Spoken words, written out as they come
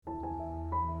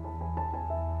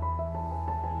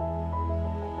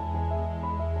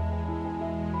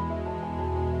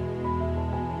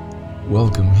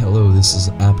Welcome, hello, this is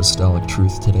Apostolic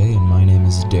Truth Today, and my name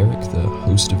is Derek, the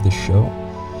host of this show.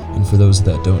 And for those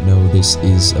that don't know, this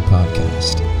is a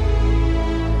podcast.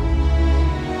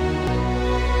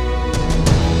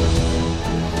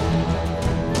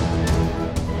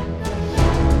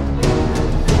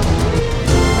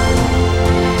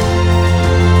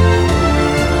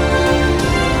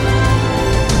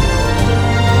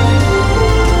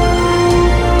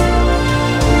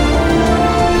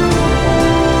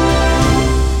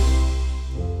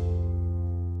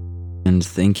 And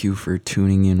thank you for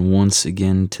tuning in once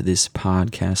again to this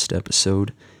podcast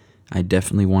episode. I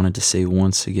definitely wanted to say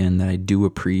once again that I do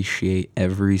appreciate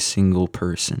every single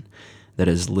person that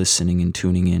is listening and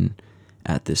tuning in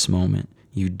at this moment.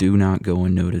 You do not go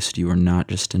unnoticed. You are not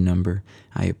just a number.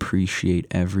 I appreciate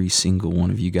every single one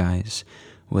of you guys,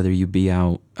 whether you be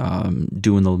out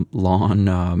doing the lawn,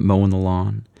 mowing the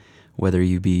lawn, whether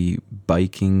you be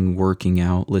biking, working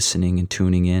out, listening and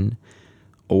tuning in,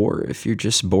 or if you're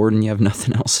just bored and you have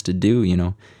nothing else to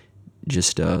do,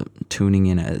 just tuning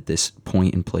in at this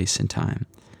point and place in time.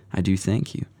 I do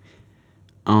thank you.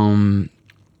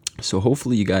 So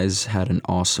hopefully you guys had an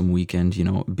awesome weekend.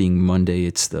 Being Monday,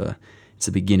 it's the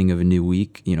beginning of a new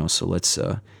week. So let's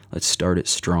start it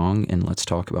strong and let's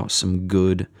talk about some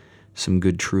good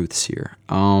truths here.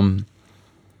 The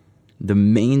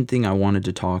main thing I wanted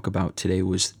to talk about today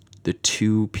was the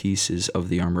two pieces of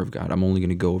the armor of God. I'm only going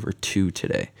to go over two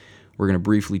today. We're going to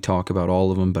briefly talk about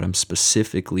all of them, but I'm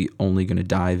specifically only going to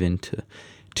dive into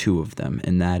two of them,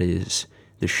 and that is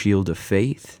the shield of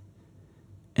faith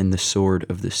and the sword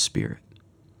of the Spirit.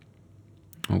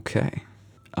 Okay.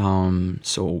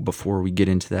 So before we get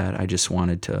into that, I just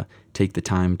wanted to take the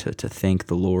time to thank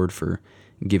the Lord for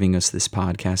giving us this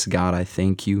podcast. God, I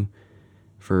thank you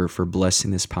for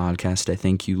blessing this podcast. I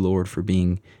thank you, Lord, for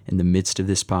being in the midst of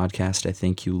this podcast. I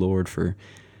thank you, Lord, for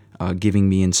giving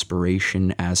me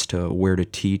inspiration as to where to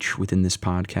teach within this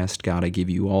podcast. God, I give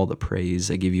you all the praise.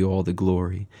 I give you all the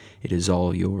glory. It is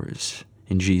all yours.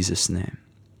 In Jesus' name.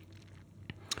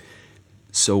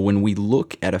 So when we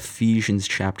look at Ephesians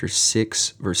chapter 6,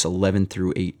 verse 11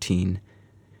 through 18,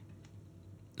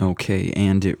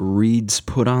 and it reads,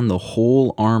 "Put on the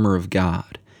whole armor of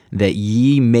God, that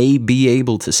ye may be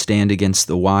able to stand against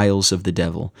the wiles of the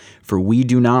devil. For we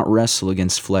do not wrestle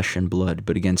against flesh and blood,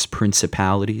 but against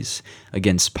principalities,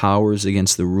 against powers,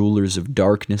 against the rulers of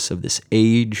darkness of this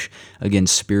age,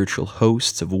 against spiritual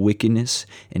hosts of wickedness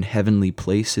in heavenly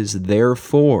places.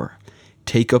 Therefore,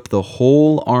 take up the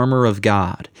whole armor of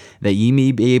God, that ye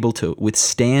may be able to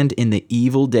withstand in the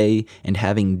evil day, and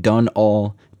having done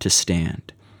all, to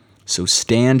stand. So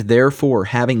stand therefore,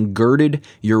 having girded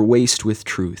your waist with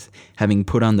truth, having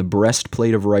put on the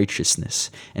breastplate of righteousness,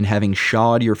 and having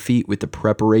shod your feet with the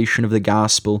preparation of the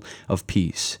gospel of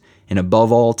peace. And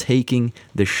above all, taking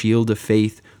the shield of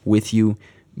faith with you,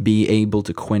 be able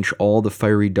to quench all the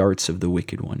fiery darts of the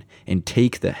wicked one, and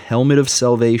take the helmet of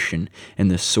salvation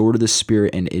and the sword of the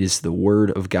Spirit, and it is the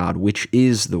word of God, which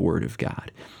is the word of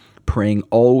God. Praying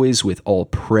always with all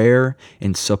prayer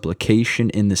and supplication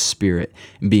in the Spirit,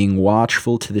 and being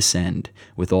watchful to this end,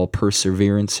 with all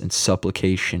perseverance and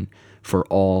supplication for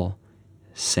all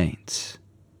saints."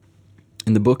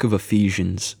 In the book of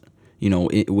Ephesians,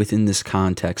 within this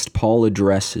context, Paul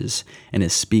addresses and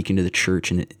is speaking to the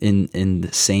church in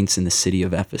the saints in the city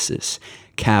of Ephesus,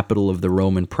 capital of the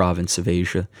Roman province of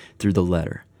Asia, through the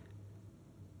letter.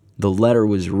 The letter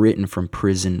was written from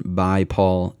prison by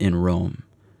Paul in Rome.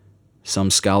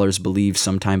 Some scholars believe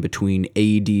sometime between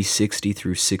AD 60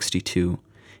 through 62,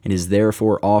 and is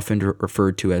therefore often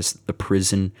referred to as the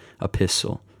prison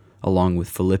epistle, along with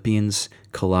Philippians,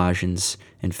 Colossians,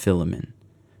 and Philemon.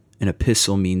 An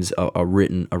epistle means a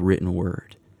written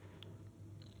word.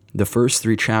 The first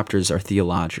three chapters are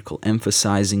theological,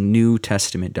 emphasizing New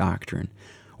Testament doctrine,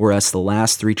 whereas the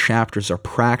last three chapters are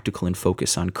practical and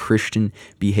focus on Christian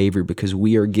behavior, because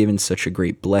we are given such a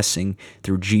great blessing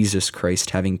through Jesus Christ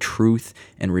having truth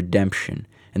and redemption.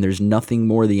 And there's nothing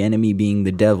more the enemy, being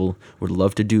the devil, would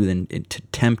love to do than to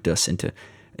tempt us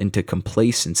into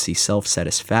complacency,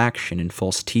 self-satisfaction, and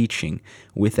false teaching.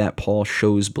 With that, Paul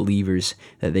shows believers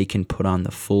that they can put on the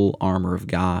full armor of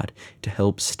God to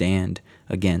help stand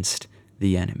against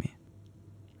the enemy.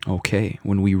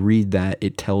 When we read that,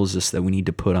 it tells us that we need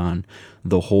to put on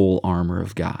the whole armor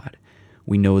of God.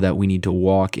 We know that we need to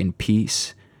walk in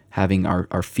peace, having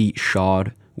our feet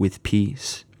shod with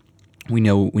peace. We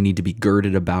know we need to be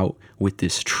girded about with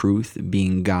this truth,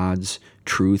 being God's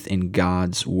truth and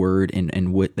God's word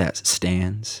and what that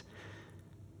stands.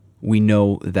 We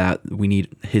know that we need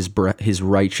His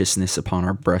righteousness upon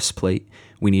our breastplate.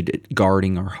 We need it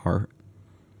guarding our heart.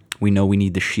 We know we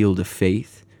need the shield of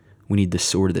faith, we need the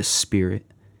sword of the Spirit,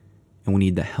 and we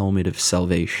need the helmet of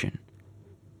salvation.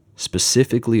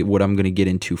 Specifically, what I'm going to get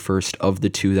into first of the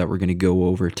two that we're going to go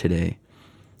over today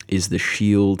is the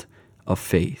shield of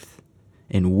faith.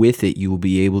 And with it, you will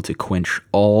be able to quench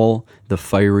all the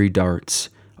fiery darts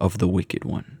of the wicked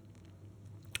one.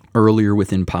 Earlier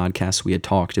within podcasts, we had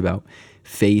talked about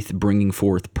faith bringing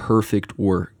forth perfect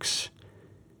works.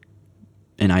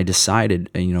 And I decided,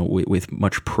 with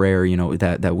much prayer,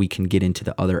 that we can get into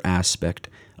the other aspect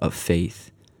of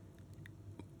faith,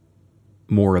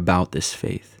 more about this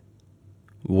faith.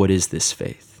 What is this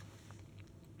faith?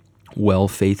 Well,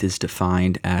 faith is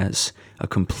defined as a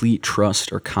complete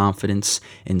trust or confidence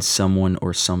in someone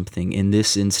or something. In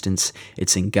this instance,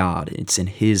 it's in God. It's in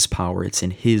His power. It's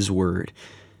in His word.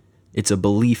 It's a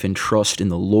belief and trust in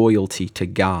the loyalty to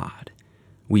God.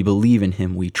 We believe in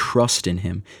Him. We trust in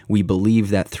Him. We believe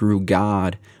that through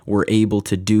God, we're able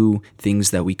to do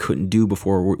things that we couldn't do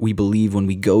before. We believe when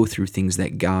we go through things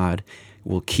that God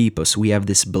will keep us. We have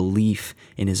this belief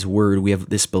in His word. We have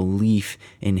this belief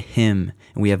in Him.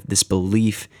 And we have this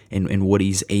belief in what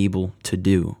He's able to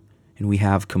do. And we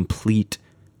have complete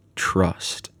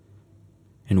trust.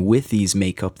 And with these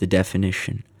make up the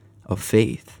definition of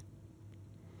faith.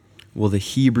 Well, the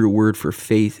Hebrew word for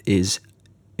faith is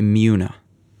imuna.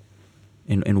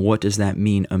 And what does that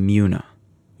mean, imuna?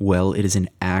 Well, it is an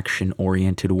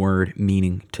action-oriented word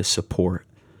meaning to support.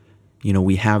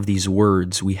 We have these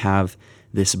words, we have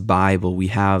this Bible, we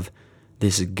have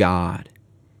this God.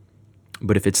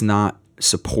 But if it's not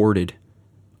supported,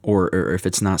 or if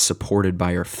it's not supported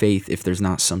by our faith, if there's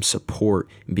not some support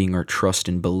being our trust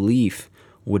and belief,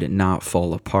 would it not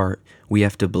fall apart? We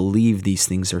have to believe these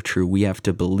things are true. We have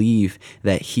to believe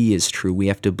that He is true. We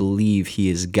have to believe He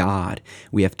is God.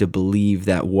 We have to believe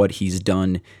that what He's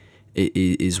done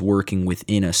is working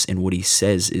within us and what He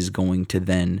says is going to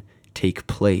then take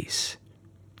place.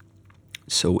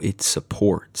 So it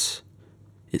supports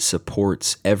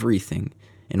everything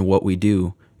in what we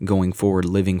do going forward,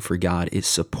 living for God. It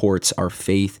supports our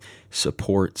faith,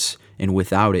 and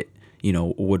without it,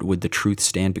 would the truth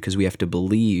stand? Because we have to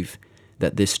believe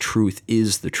that this truth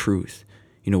is the truth.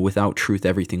 Without truth,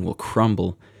 everything will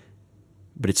crumble,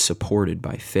 but it's supported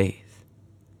by faith.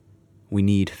 We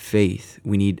need faith.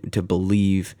 We need to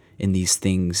believe in these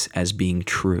things as being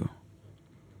true.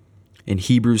 In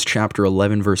Hebrews chapter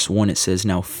 11, verse 1, it says,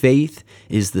 "Now faith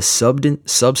is the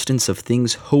substance of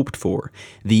things hoped for,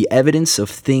 the evidence of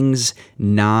things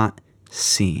not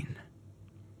seen."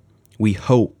 We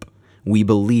hope, we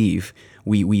believe,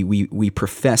 we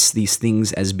profess these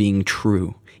things as being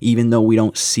true, even though we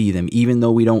don't see them, even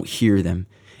though we don't hear them.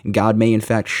 God may in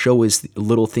fact show us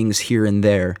little things here and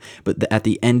there, but at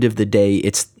the end of the day,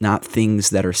 it's not things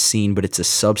that are seen, but it's a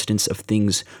substance of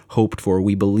things hoped for.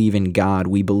 We believe in God.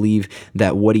 We believe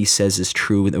that what He says is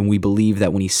true, and we believe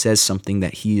that when He says something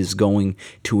that He is going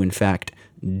to in fact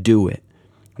do it.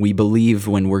 We believe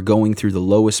when we're going through the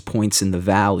lowest points in the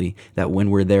valley that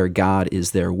when we're there, God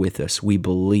is there with us. We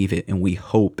believe it, and we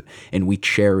hope, and we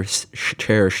cherish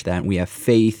that, and we have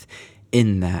faith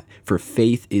in that. For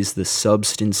faith is the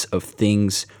substance of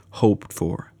things hoped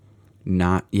for,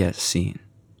 not yet seen.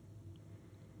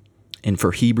 And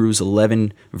for Hebrews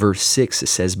 11, verse 6, it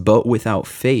says, "But without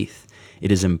faith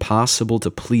it is impossible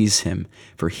to please Him.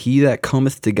 For he that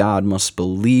cometh to God must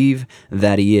believe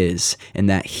that He is, and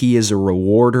that He is a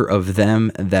rewarder of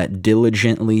them that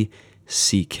diligently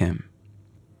seek Him."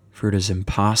 For it is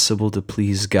impossible to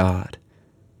please God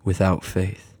without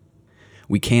faith.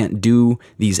 We can't do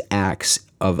these acts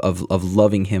of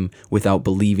loving Him without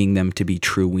believing them to be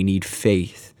true. We need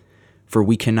faith, for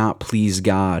we cannot please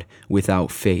God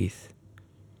without faith.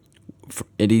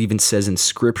 It even says in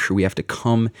Scripture, we have to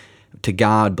come to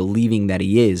God believing that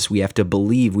He is. We have to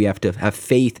believe, we have to have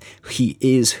faith. He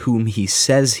is whom He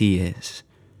says He is.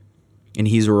 And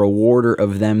He's a rewarder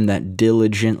of them that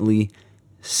diligently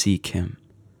seek Him.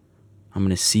 I'm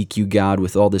going to seek You, God,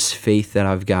 with all this faith that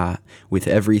I've got, with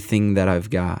everything that I've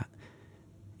got.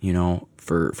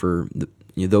 For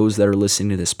those that are listening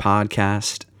to this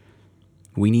podcast,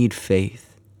 we need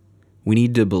faith. We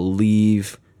need to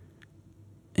believe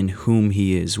in whom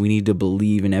He is. We need to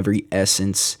believe in every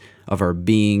essence of our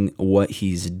being what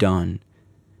He's done.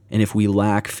 And if we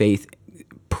lack faith,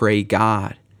 pray,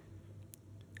 God,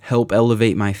 help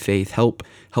elevate my faith. Help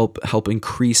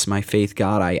increase my faith,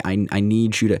 God. I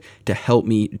need You to help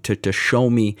me, to show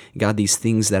me, God, these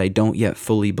things that I don't yet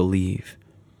fully believe.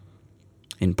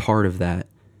 And part of that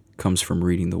comes from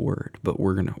reading the Word, but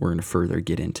we're gonna further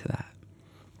get into that.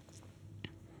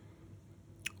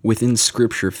 Within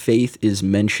Scripture, faith is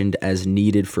mentioned as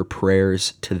needed for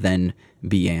prayers to then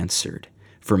be answered,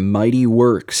 for mighty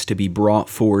works to be brought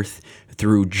forth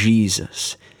through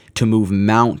Jesus, to move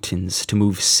mountains, to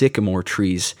move sycamore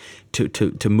trees,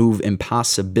 to move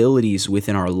impossibilities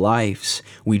within our lives.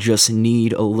 We just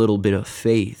need a little bit of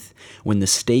faith. When the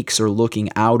stakes are looking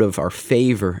out of our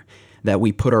favor, that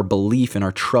we put our belief and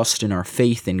our trust and our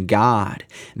faith in God,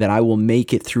 that I will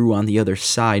make it through on the other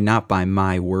side, not by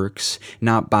my works,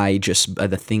 not by just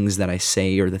the things that I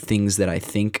say or the things that I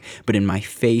think, but in my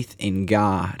faith in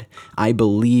God. I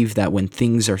believe that when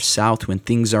things are south, when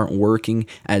things aren't working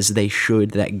as they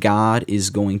should, that God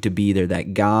is going to be there,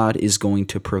 that God is going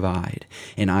to provide.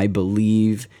 And I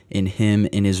believe in Him,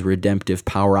 in His redemptive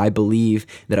power. I believe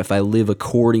that if I live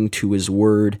according to His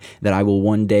word, that I will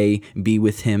one day be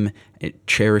with Him,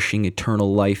 cherishing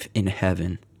eternal life in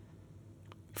heaven.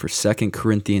 For 2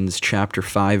 Corinthians chapter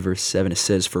 5, verse 7, it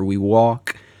says, "For we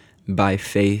walk by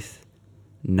faith,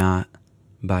 not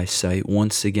by sight."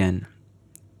 Once again,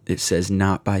 it says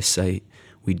not by sight.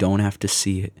 We don't have to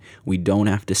see it. We don't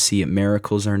have to see it.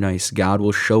 Miracles are nice. God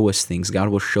will show us things. God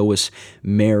will show us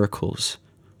miracles.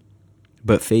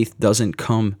 But faith doesn't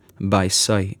come by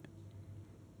sight.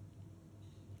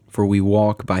 For we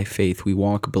walk by faith. We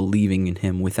walk believing in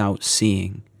Him without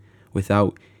seeing,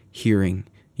 without hearing.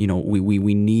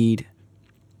 We need,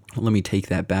 let me take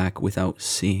that back, without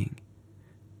seeing.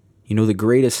 The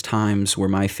greatest times where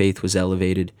my faith was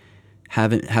elevated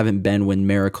haven't been when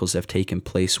miracles have taken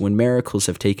place. When miracles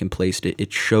have taken place,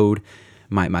 it showed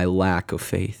my lack of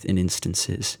faith in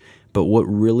instances. But what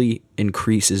really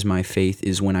increases my faith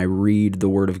is when I read the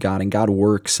Word of God, and God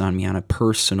works on me on a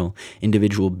personal,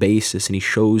 individual basis, and He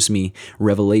shows me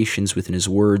revelations within His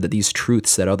Word, that these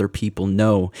truths that other people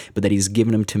know, but that He's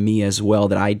given them to me as well,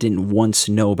 that I didn't once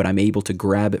know, but I'm able to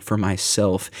grab it for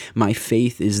myself. My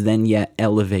faith is then yet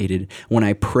elevated when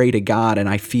I pray to God and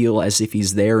I feel as if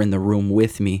He's there in the room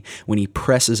with me, when He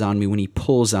presses on me, when He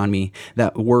pulls on me.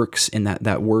 That works, and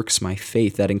that works my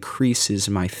faith, that increases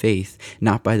my faith,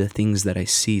 not by the things that I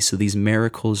see. So these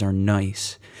miracles are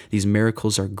nice. These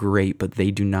miracles are great, but they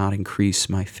do not increase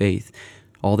my faith.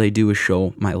 All they do is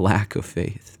show my lack of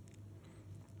faith.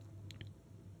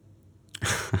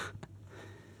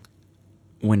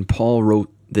 When Paul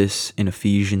wrote this in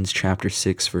Ephesians chapter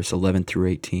 6, verse 11 through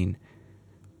 18,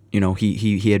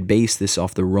 he had based this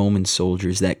off the Roman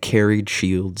soldiers that carried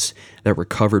shields that were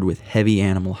covered with heavy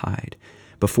animal hide.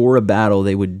 Before a battle,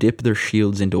 they would dip their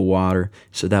shields into water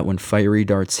so that when fiery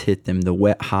darts hit them, the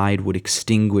wet hide would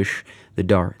extinguish the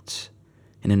darts.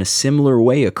 And in a similar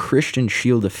way, a Christian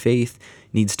shield of faith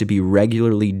needs to be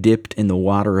regularly dipped in the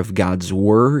water of God's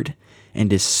Word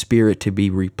and His Spirit to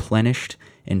be replenished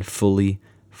and fully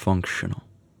functional.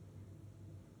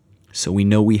 So we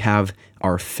know we have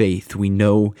our faith. We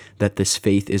know that this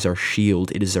faith is our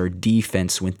shield. It is our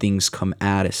defense when things come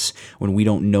at us. When we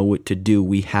don't know what to do,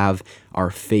 we have our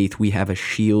faith. We have a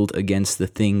shield against the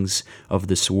things of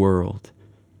this world.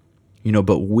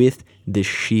 But with this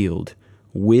shield,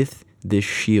 it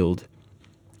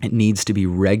needs to be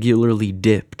regularly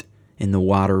dipped in the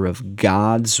water of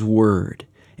God's Word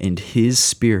and His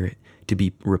Spirit to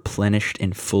be replenished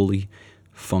and fully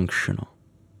functional.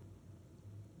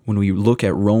 When we look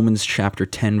at Romans chapter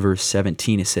 10, verse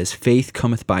 17, it says, "Faith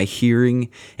cometh by hearing,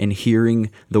 and hearing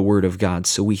the Word of God."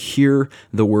 So we hear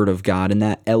the Word of God, and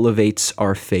that elevates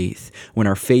our faith. When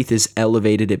our faith is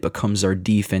elevated, it becomes our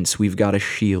defense. We've got a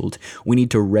shield. We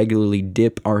need to regularly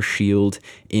dip our shield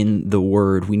in the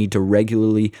Word. We need to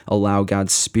regularly allow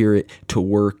God's Spirit to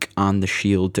work on the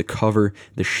shield, to cover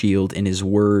the shield, and His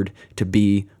Word to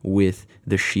be with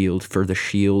the shield, for the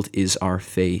shield is our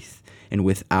faith. And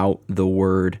without the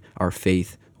Word, our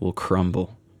faith will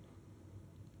crumble.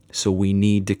 So we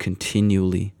need to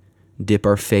continually dip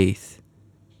our faith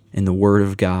in the Word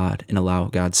of God and allow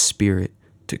God's Spirit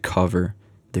to cover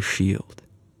the shield.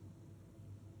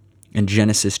 In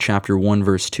Genesis chapter 1,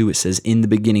 verse 2, it says, "In the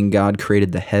beginning God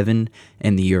created the heaven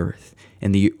and the earth.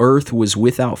 And the earth was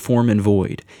without form and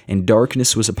void, and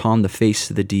darkness was upon the face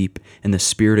of the deep, and the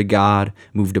Spirit of God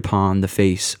moved upon the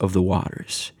face of the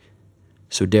waters."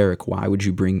 So Derek, why would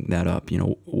you bring that up?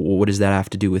 What does that have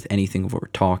to do with anything of what we're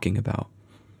talking about?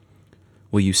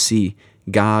 Well, you see,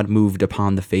 God moved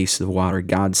upon the face of the water.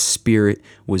 God's Spirit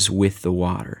was with the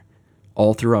water.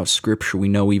 All throughout Scripture, we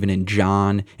know even in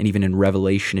John and even in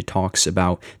Revelation, it talks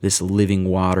about this living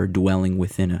water dwelling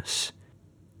within us.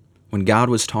 When God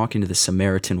was talking to the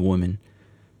Samaritan woman,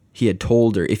 He had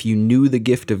told her, if you knew the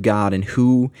gift of God and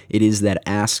who it is that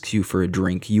asks you for a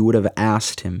drink, you would have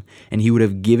asked Him, and He would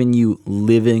have given you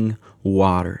living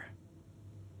water.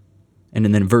 And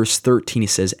then verse 13, he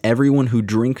says, everyone who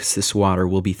drinks this water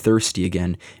will be thirsty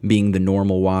again, being the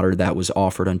normal water that was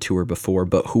offered unto her before.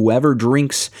 But whoever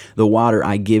drinks the water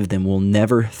I give them will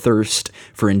never thirst,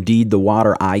 for indeed the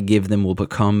water I give them will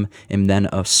become in then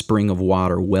a spring of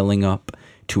water welling up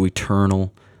to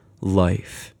eternal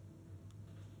life.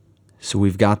 So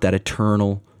we've got that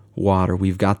eternal water.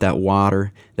 We've got that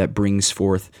water that brings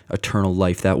forth eternal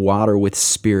life, that water with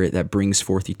spirit that brings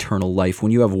forth eternal life.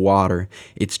 When you have water,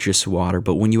 it's just water.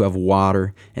 But when you have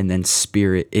water and then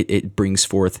spirit, it brings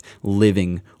forth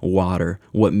living water.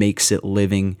 What makes it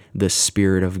living? The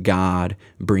Spirit of God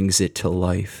brings it to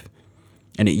life.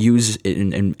 And it uses it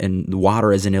in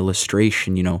water as an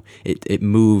illustration. It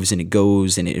moves and it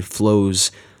goes and it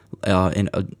flows.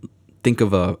 Think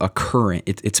of a current.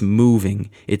 It's moving.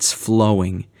 It's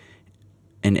flowing.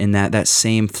 And that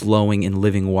same flowing and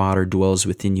living water dwells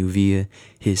within you via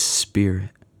His Spirit.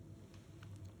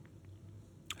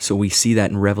 So we see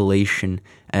that in Revelation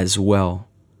as well.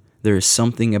 There is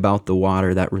something about the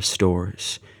water that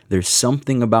restores. There's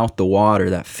something about the water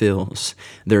that fills.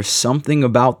 There's something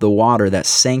about the water that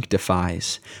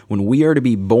sanctifies. When we are to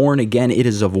be born again, it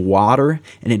is of water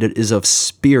and it is of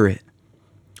spirit.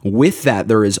 With that,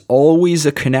 there is always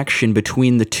a connection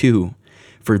between the two.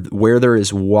 For where there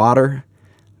is water,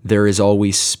 there is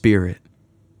always spirit.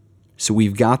 So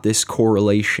we've got this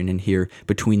correlation in here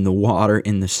between the water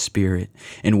and the spirit.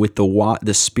 And with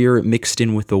the spirit mixed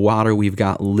in with the water, we've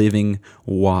got living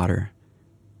water.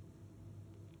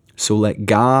 So let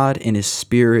God and His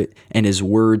Spirit and His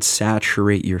Word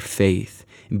saturate your faith.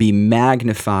 Be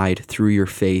magnified through your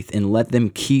faith, and let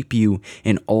them keep you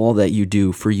in all that you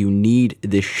do, for you need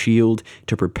this shield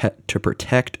to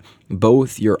protect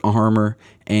both your armor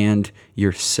and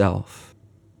yourself.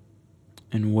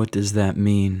 And what does that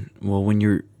mean? Well, when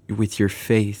you're with your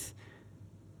faith,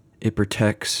 it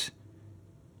protects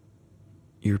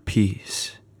your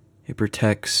peace. It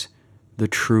protects the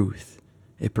truth.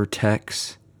 It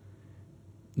protects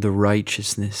the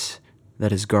righteousness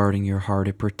that is guarding your heart.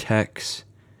 It protects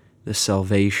the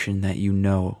salvation that you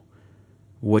know.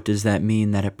 What does that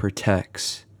mean that it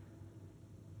protects?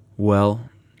 Well,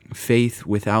 faith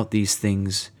without these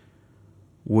things,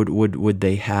 would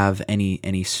they have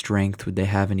any strength? Would they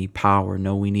have any power?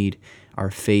 No, we need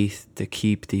our faith to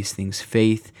keep these things.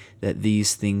 Faith that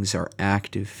these things are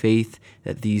active. Faith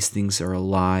that these things are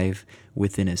alive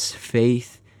within us.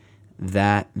 Faith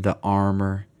that the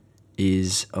armor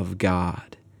is of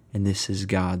God, and this is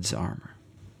God's armor.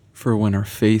 For when our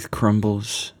faith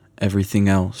crumbles, everything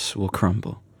else will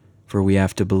crumble, for we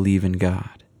have to believe in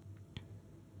God.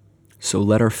 So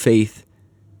let our faith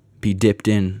be dipped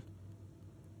in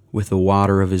with the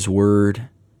water of His Word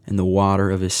and the water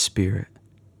of His Spirit.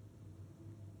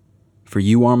 For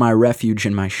you are my refuge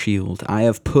and my shield. I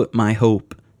have put my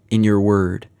hope in your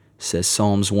word, says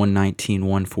Psalms 119,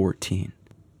 114.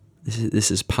 This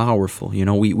is powerful.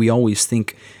 We always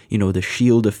think, the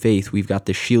shield of faith. We've got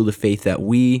the shield of faith that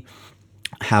we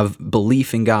have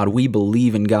belief in God. We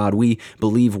believe in God. We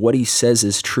believe what He says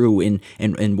is true,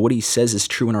 and what He says is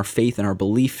true, and our faith and our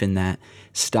belief in that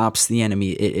stops the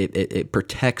enemy. It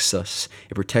protects us.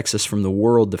 It protects us from the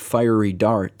world, the fiery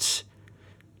darts.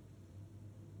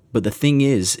 But the thing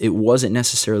is, it wasn't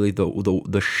necessarily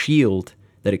the shield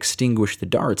that extinguished the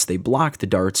darts. They blocked the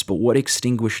darts, but what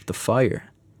extinguished the fire?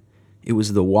 It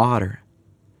was the water.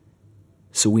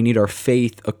 So we need our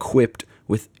faith equipped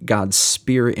with God's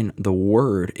Spirit and the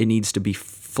Word. It needs to be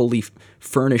fully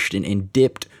furnished and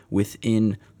dipped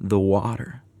within the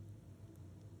water.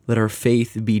 Let our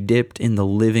faith be dipped in the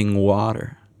living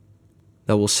water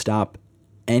that will stop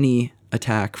any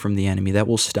attack from the enemy, that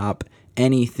will stop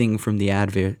anything from the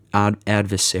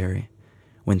adversary.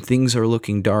 When things are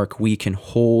looking dark, we can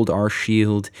hold our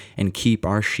shield and keep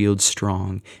our shield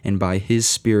strong, and by His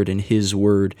Spirit and His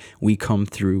Word, we come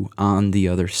through on the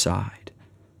other side.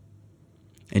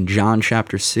 In John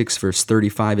chapter 6, verse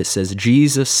 35, it says,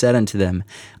 Jesus said unto them,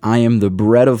 I am the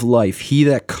bread of life. He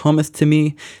that cometh to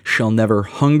me shall never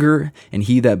hunger, and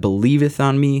he that believeth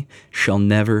on me shall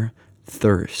never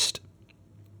thirst.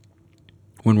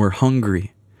 When we're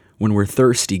hungry, when we're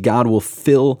thirsty, God will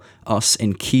fill us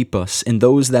and keep us, and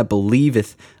those that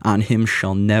believeth on Him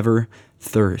shall never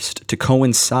thirst. To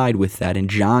coincide with that, in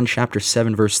John chapter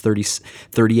 7, verse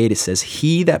 38, it says,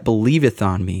 He that believeth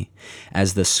on me,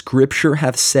 as the Scripture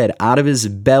hath said, out of his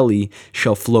belly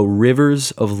shall flow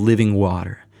rivers of living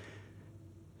water.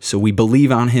 So we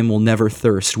believe on Him, we'll never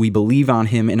thirst. We believe on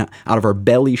Him, and out of our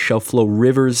belly shall flow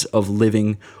rivers of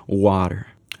living water.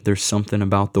 There's something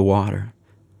about the water.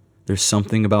 There's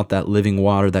something about that living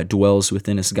water that dwells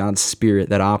within us, God's Spirit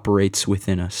that operates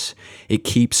within us. It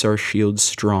keeps our shield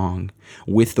strong.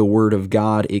 With the Word of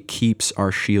God, it keeps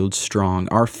our shield strong.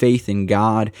 Our faith in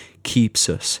God keeps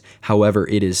us. However,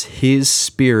 it is His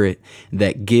Spirit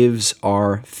that gives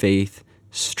our faith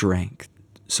strength.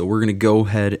 So we're going to go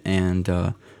ahead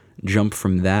and jump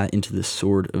from that into the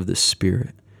sword of the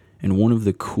Spirit. And one of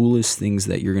the coolest things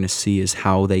that you're going to see is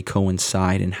how they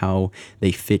coincide and how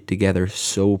they fit together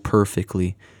so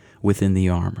perfectly within the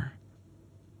armor.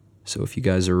 So if you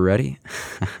guys are ready,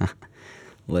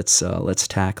 let's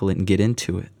tackle it and get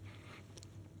into it.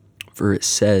 For it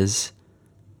says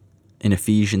in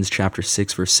Ephesians chapter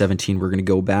 6, verse 17, we're going to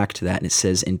go back to that, and it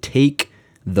says, "And take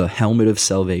the helmet of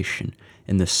salvation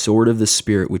and the sword of the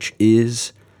Spirit, which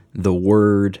is the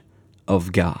Word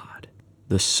of God."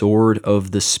 The sword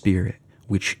of the Spirit,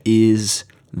 which is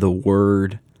the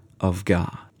Word of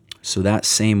God. So that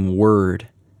same Word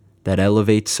that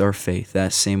elevates our faith,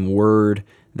 that same Word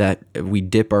that we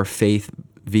dip our faith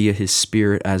via His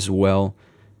Spirit as well,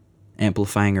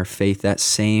 amplifying our faith, that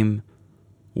same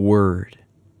Word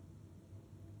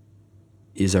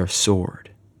is our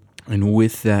sword. And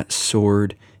with that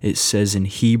sword, it says in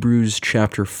Hebrews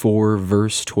chapter 4,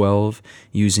 verse 12,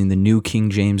 using the New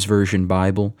King James Version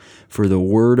Bible, "For the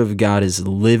word of God is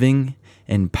living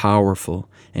and powerful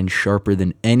and sharper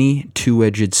than any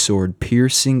two-edged sword,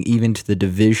 piercing even to the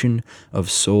division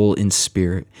of soul and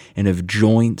spirit, and of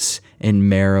joints and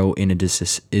marrow, and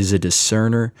is a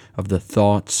discerner of the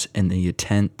thoughts and the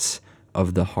intents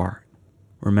of the heart."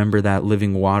 Remember that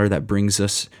living water that brings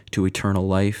us to eternal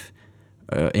life?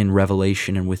 In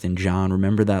Revelation and within John,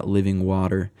 remember that living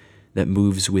water that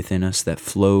moves within us, that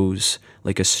flows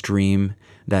like a stream,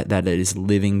 that is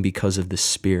living because of the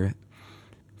Spirit.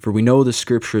 For we know the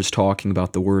Scripture is talking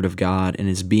about the Word of God and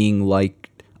is being like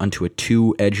unto a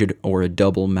two-edged or a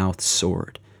double-mouthed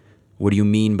sword. What do you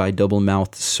mean by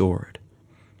double-mouthed sword?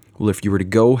 Well, if you were to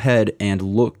go ahead and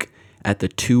look at the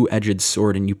two-edged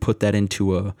sword and you put that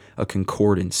into a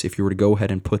concordance, if you were to go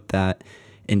ahead and put that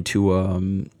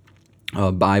into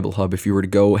Bible Hub, if you were to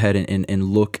go ahead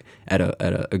and look at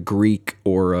a Greek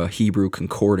or a Hebrew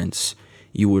concordance,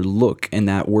 you would look, and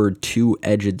that word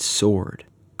two-edged sword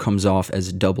comes off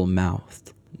as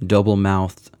double-mouthed.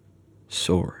 Double-mouthed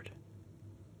sword.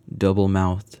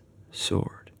 Double-mouthed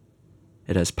sword.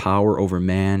 It has power over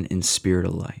man and spirit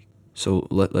alike. So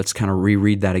let's kind of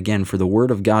reread that again. "For the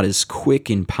word of God is quick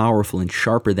and powerful and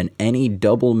sharper than any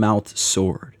double-mouthed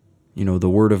sword." You know, the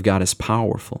word of God is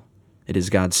powerful. It is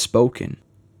God spoken.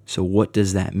 So what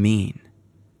does that mean?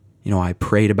 You know, I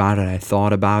prayed about it, I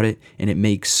thought about it, and it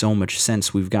makes so much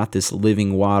sense. We've got this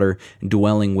living water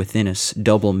dwelling within us,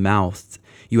 double-mouthed.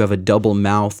 You have a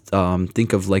double-mouthed,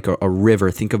 think of like a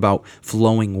river. Think about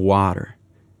flowing water.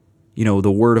 You know,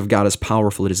 the Word of God is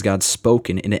powerful. It is God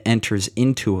spoken, and it enters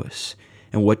into us.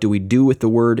 And what do we do with the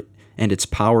Word and its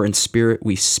power and spirit?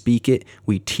 We speak it,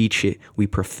 we teach it, we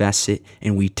profess it,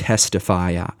 and we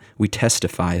testify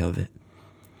of it.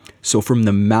 So from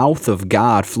the mouth of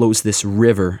God flows this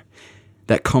river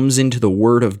that comes into the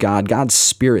Word of God. God's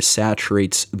Spirit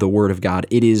saturates the Word of God.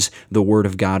 It is the Word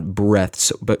of God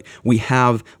breath. But we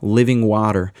have living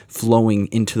water flowing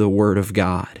into the Word of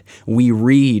God. We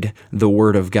read the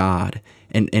Word of God,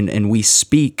 and we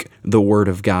speak the Word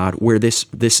of God, where this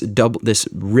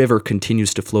river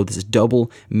continues to flow. This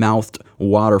double-mouthed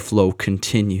water flow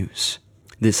continues.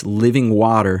 This living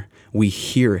water, we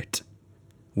hear it,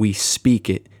 we speak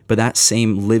it, but that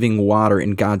same living water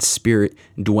and God's Spirit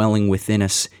dwelling within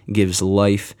us gives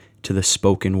life to the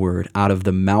spoken word out of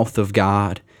the mouth of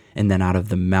God and then out of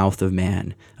the mouth of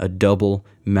man, a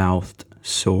double-mouthed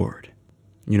sword.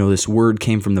 You know, this word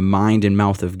came from the mind and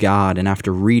mouth of God, and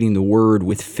after reading the word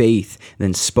with faith,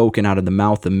 then spoken out of the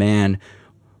mouth of man,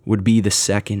 would be the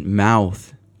second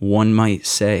mouth, one might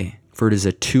say. For it is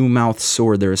a two-mouthed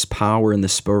sword, there is power in the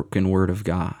spoken word of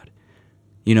God.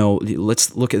 You know,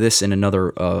 let's look at this in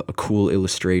another cool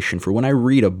illustration. For when I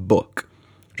read a book,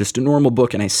 just a normal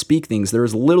book, and I speak things, there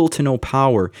is little to no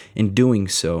power in doing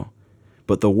so.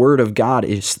 But the Word of God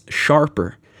is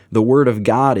sharper. The Word of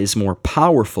God is more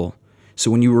powerful. So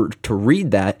when you were to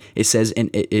read that, it says, and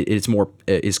it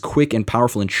is quick and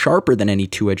powerful and sharper than any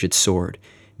two-edged sword.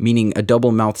 Meaning a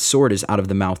double-mouthed sword is out of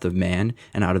the mouth of man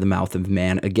and out of the mouth of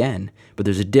man again. But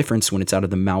there's a difference when it's out of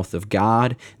the mouth of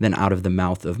God than out of the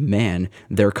mouth of man.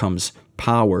 There comes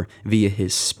power via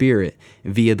His Spirit,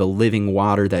 via the living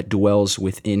water that dwells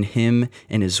within Him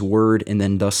and His Word, and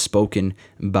then thus spoken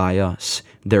by us.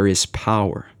 There is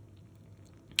power.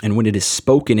 And when it is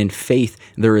spoken in faith,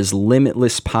 there is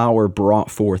limitless power brought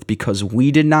forth, because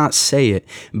we did not say it,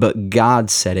 but God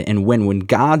said it. And when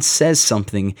God says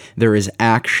something, there is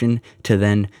action to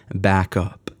then back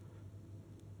up.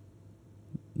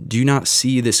 Do you not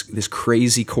see this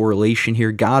crazy correlation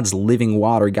here? God's living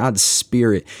water, God's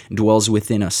Spirit dwells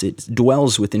within us. It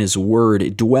dwells within His Word.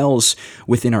 It dwells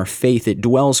within our faith. It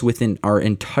dwells within our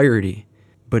entirety.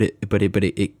 But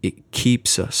it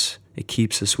keeps us. It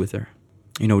keeps us with her.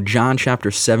 John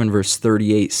chapter 7, verse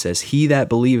 38 says, "He that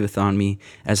believeth on me,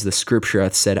 as the scripture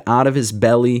hath said, out of his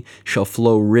belly shall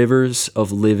flow rivers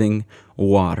of living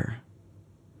water."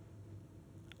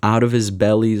 Out of his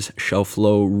bellies shall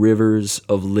flow rivers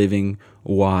of living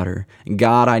water.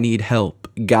 God, I need help.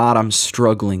 God, I'm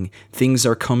struggling. Things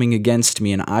are coming against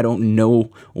me and I don't know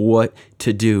what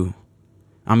to do.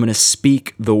 I'm going to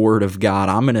speak the word of God.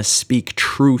 I'm going to speak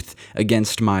truth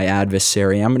against my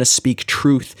adversary. I'm going to speak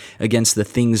truth against the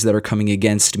things that are coming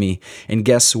against me. And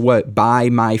guess what? By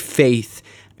my faith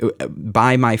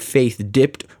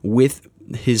dipped with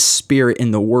His Spirit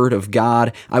in the Word of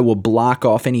God, I will block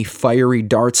off any fiery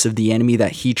darts of the enemy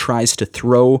that he tries to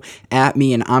throw at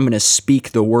me, and I'm going to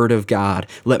speak the Word of God.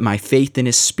 Let my faith in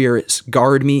His Spirit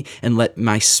guard me, and let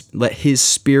His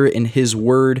Spirit and His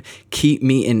Word keep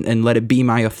me, and let it be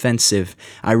my offensive.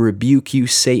 I rebuke you,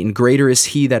 Satan. Greater is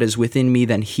He that is within me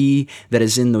than he that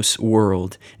is in this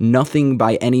world. Nothing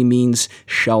by any means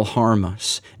shall harm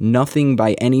us. Nothing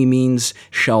by any means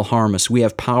shall harm us. We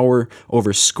have power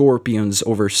over scorpions,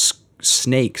 over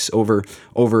snakes, over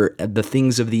the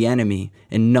things of the enemy,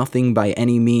 and nothing by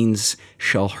any means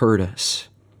shall hurt us.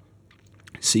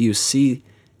 So you see,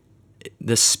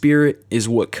 the Spirit is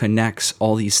what connects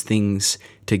all these things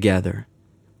together.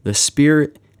 The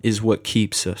Spirit is what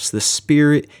keeps us. The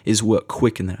Spirit is what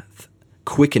quickeneth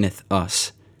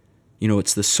us.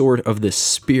 It's the sword of the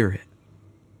Spirit,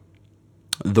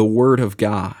 the Word of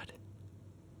God.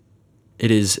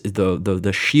 It is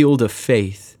the shield of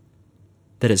faith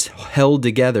that is held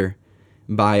together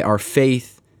by our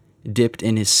faith dipped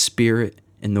in His Spirit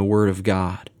and the Word of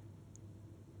God.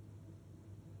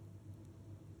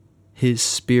 His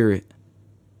Spirit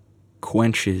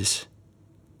quenches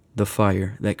the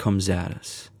fire that comes at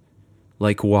us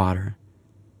like water.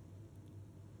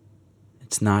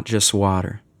 It's not just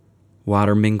water.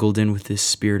 Water mingled in with His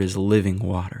Spirit is living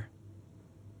water.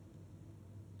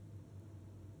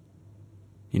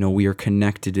 We are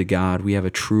connected to God. We have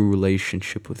a true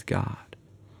relationship with God.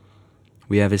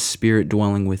 We have His Spirit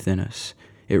dwelling within us.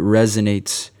 It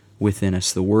resonates within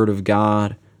us, the Word of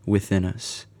God within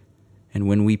us. And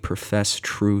when we profess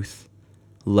truth,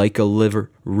 like a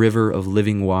river of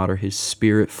living water, His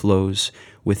Spirit flows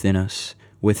within us,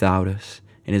 without us,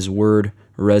 and His Word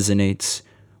resonates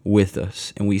with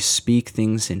us. And we speak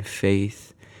things in faith.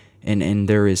 And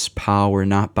there is power,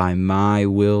 not by my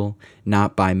will,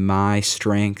 not by my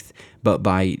strength, but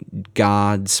by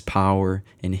God's power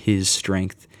and His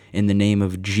strength in the name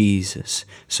of Jesus.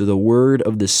 So the word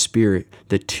of the Spirit,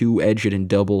 the two-edged and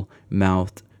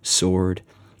double-mouthed sword,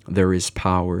 there is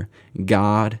power.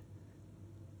 God,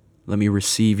 let me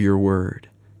receive your word.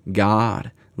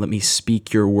 God, let me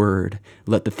speak your word.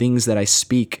 Let the things that I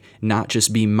speak not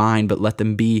just be mine, but let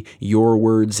them be your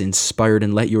words inspired,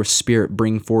 and let your Spirit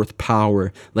bring forth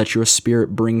power. Let your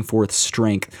Spirit bring forth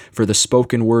strength, for the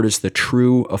spoken word is the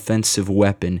true offensive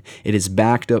weapon. It is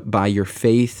backed up by your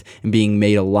faith and being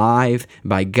made alive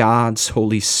by God's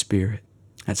Holy Spirit.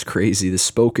 That's crazy. The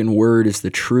spoken word is the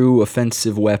true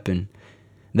offensive weapon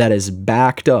that is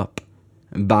backed up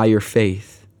by your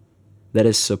faith, that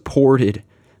is supported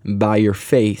by your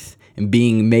faith and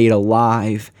being made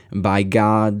alive by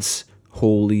God's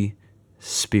Holy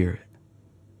Spirit.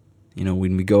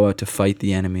 When we go out to fight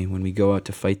the enemy, when we go out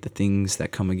to fight the things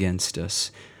that come against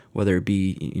us, whether it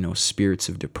be, spirits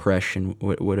of depression,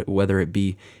 whether it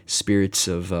be spirits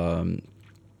of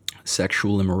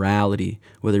sexual immorality,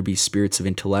 whether it be spirits of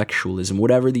intellectualism,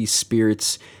 whatever these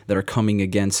spirits that are coming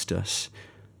against us,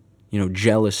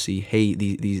 jealousy, hate,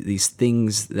 these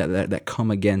things that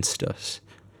come against us.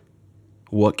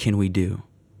 What can we do?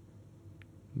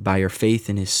 By our faith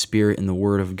in His Spirit and the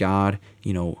Word of God,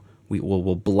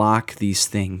 we'll block these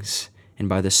things. And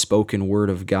by the spoken Word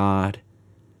of God,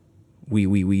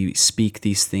 we speak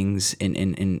these things,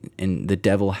 and the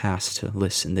devil has to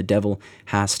listen. The devil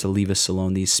has to leave us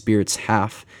alone. These spirits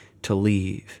have to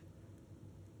leave.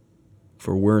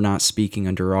 For we're not speaking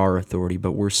under our authority,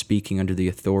 but we're speaking under the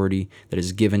authority that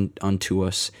is given unto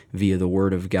us via the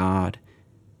Word of God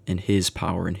and His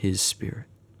power and His Spirit.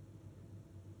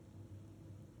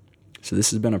 So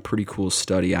this has been a pretty cool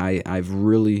study. I've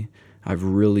really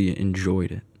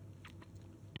enjoyed it.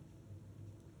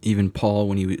 even Paul,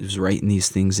 when he was writing these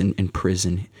things in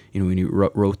prison, when he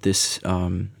wrote this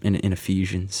in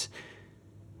Ephesians,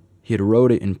 he had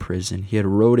wrote it in prison. He had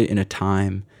wrote it in a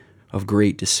time of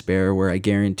great despair where I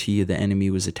guarantee you the enemy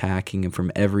was attacking him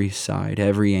from every side,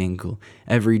 every angle,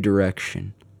 every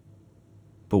direction.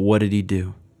 But what did he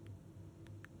do?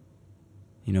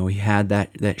 He had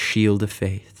that shield of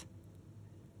faith.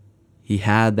 He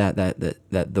had that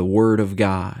the Word of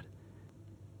God,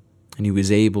 and he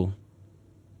was able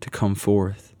to come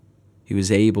forth. He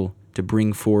was able to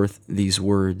bring forth these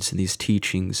words and these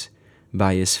teachings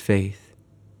by his faith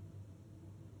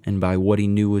and by what he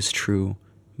knew was true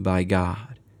by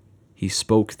God. He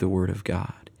spoke the Word of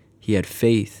God. He had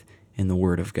faith in the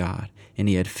Word of God, and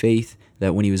he had faith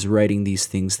that when he was writing these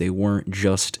things, they weren't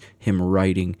just him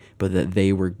writing, but that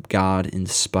they were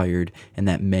God-inspired, and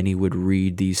that many would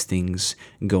read these things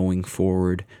going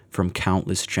forward from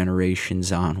countless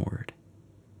generations onward.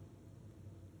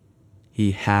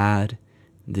 He had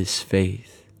this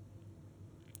faith.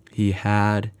 He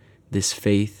had this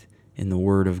faith in the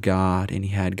Word of God, and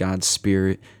he had God's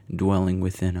Spirit dwelling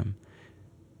within him.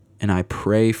 And I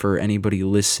pray for anybody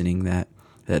listening that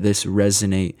this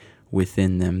resonate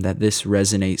within them, that this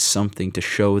resonates something to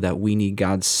show that we need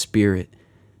God's Spirit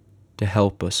to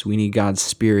help us. We need God's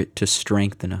Spirit to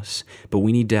strengthen us. But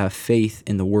we need to have faith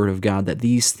in the Word of God that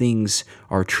these things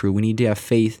are true. We need to have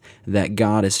faith that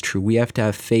God is true. We have to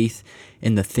have faith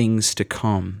in the things to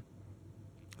come,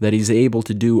 that he's able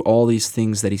to do all these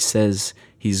things that he says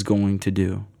he's going to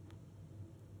do,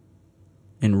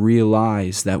 and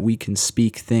realize that we can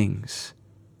speak things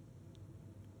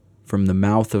from the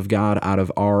mouth of God out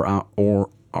of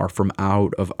from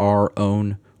out of our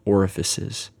own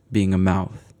orifices, being a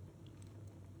mouth.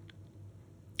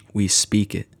 We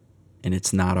speak it, and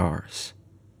it's not ours.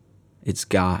 It's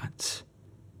God's.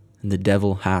 And the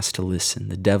devil has to listen.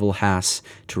 The devil has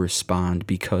to respond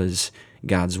because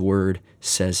God's word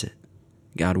says it.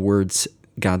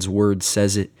 God's word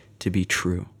says it to be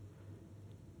true.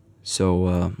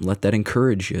 So let that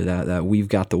encourage you that we've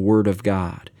got the Word of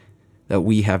God, that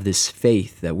we have this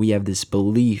faith, that we have this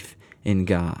belief in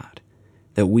God,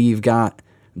 that we've got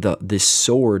this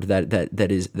sword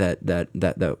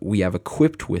that we have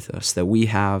equipped with us, that we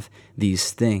have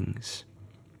these things.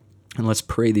 And let's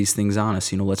pray these things on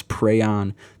us. Let's pray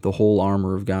on the whole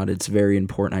armor of God. It's very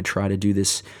important. I try to do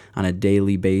this on a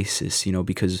daily basis,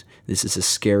 because this is a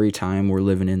scary time we're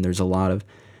living in. There's a lot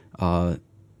of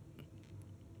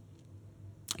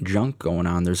junk going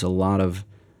on. There's a lot of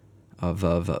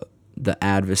the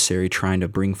adversary trying to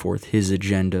bring forth his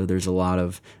agenda. There's a lot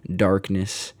of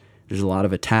darkness. There's a lot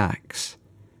of attacks,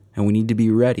 and we need to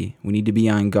be ready. We need to be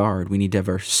on guard. We need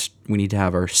to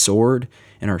have our sword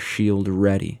and our shield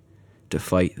ready to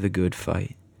fight the good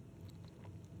fight.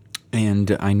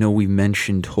 And I know we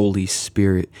mentioned Holy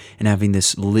Spirit and having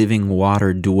this living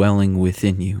water dwelling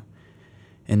within you.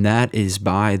 And that is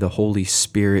by the Holy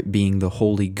Spirit being the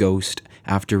Holy Ghost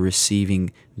after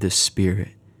receiving the Spirit.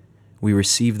 We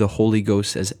receive the Holy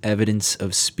Ghost as evidence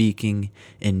of speaking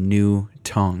in new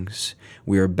tongues.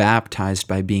 We are baptized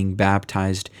by being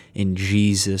baptized in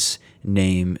Jesus'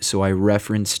 name. So I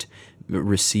referenced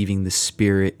receiving the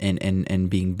Spirit and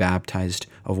being baptized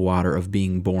of water, of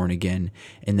being born again.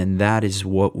 And then that is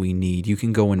what we need. You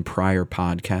can go in prior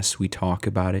podcasts, we talk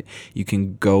about it. You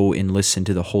can go and listen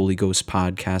to the Holy Ghost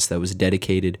podcast that was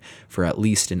dedicated for at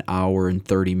least an hour and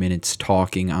 30 minutes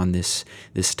talking on this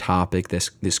topic,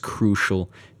 this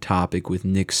crucial topic with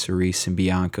Nick Cerise and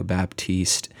Bianca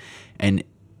Baptiste. And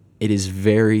it is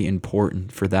very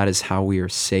important, for that is how we are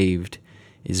saved,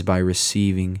 is by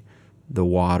receiving the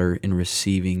water and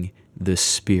receiving the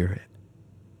Spirit.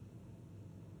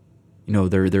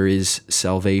 There is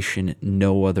salvation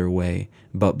no other way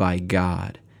but by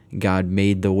God. God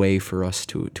made the way for us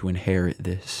to inherit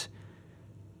this.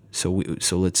 So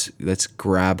let's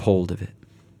grab hold of it.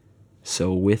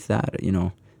 So with that,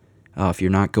 if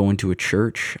you're not going to a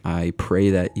church, I pray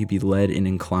that you be led and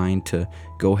inclined to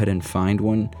go ahead and find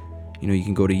one. You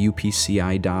can go to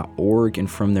upci.org,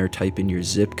 and from there type in your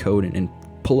zip code and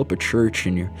pull up a church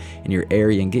in your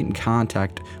area and get in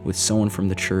contact with someone from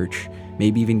the church.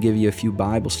 Maybe even give you a few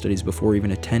Bible studies before even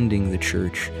attending the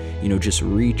church. Just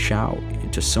reach out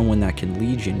to someone that can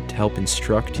lead you and to help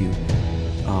instruct you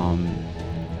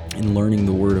in learning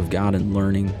the Word of God and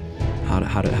learning how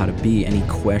to be. Any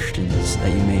questions that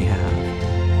you may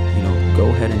have, go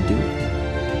ahead and do it.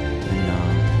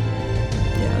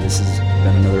 And this has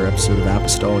been another episode of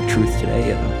Apostolic Truth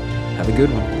Today. Have a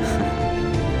good one.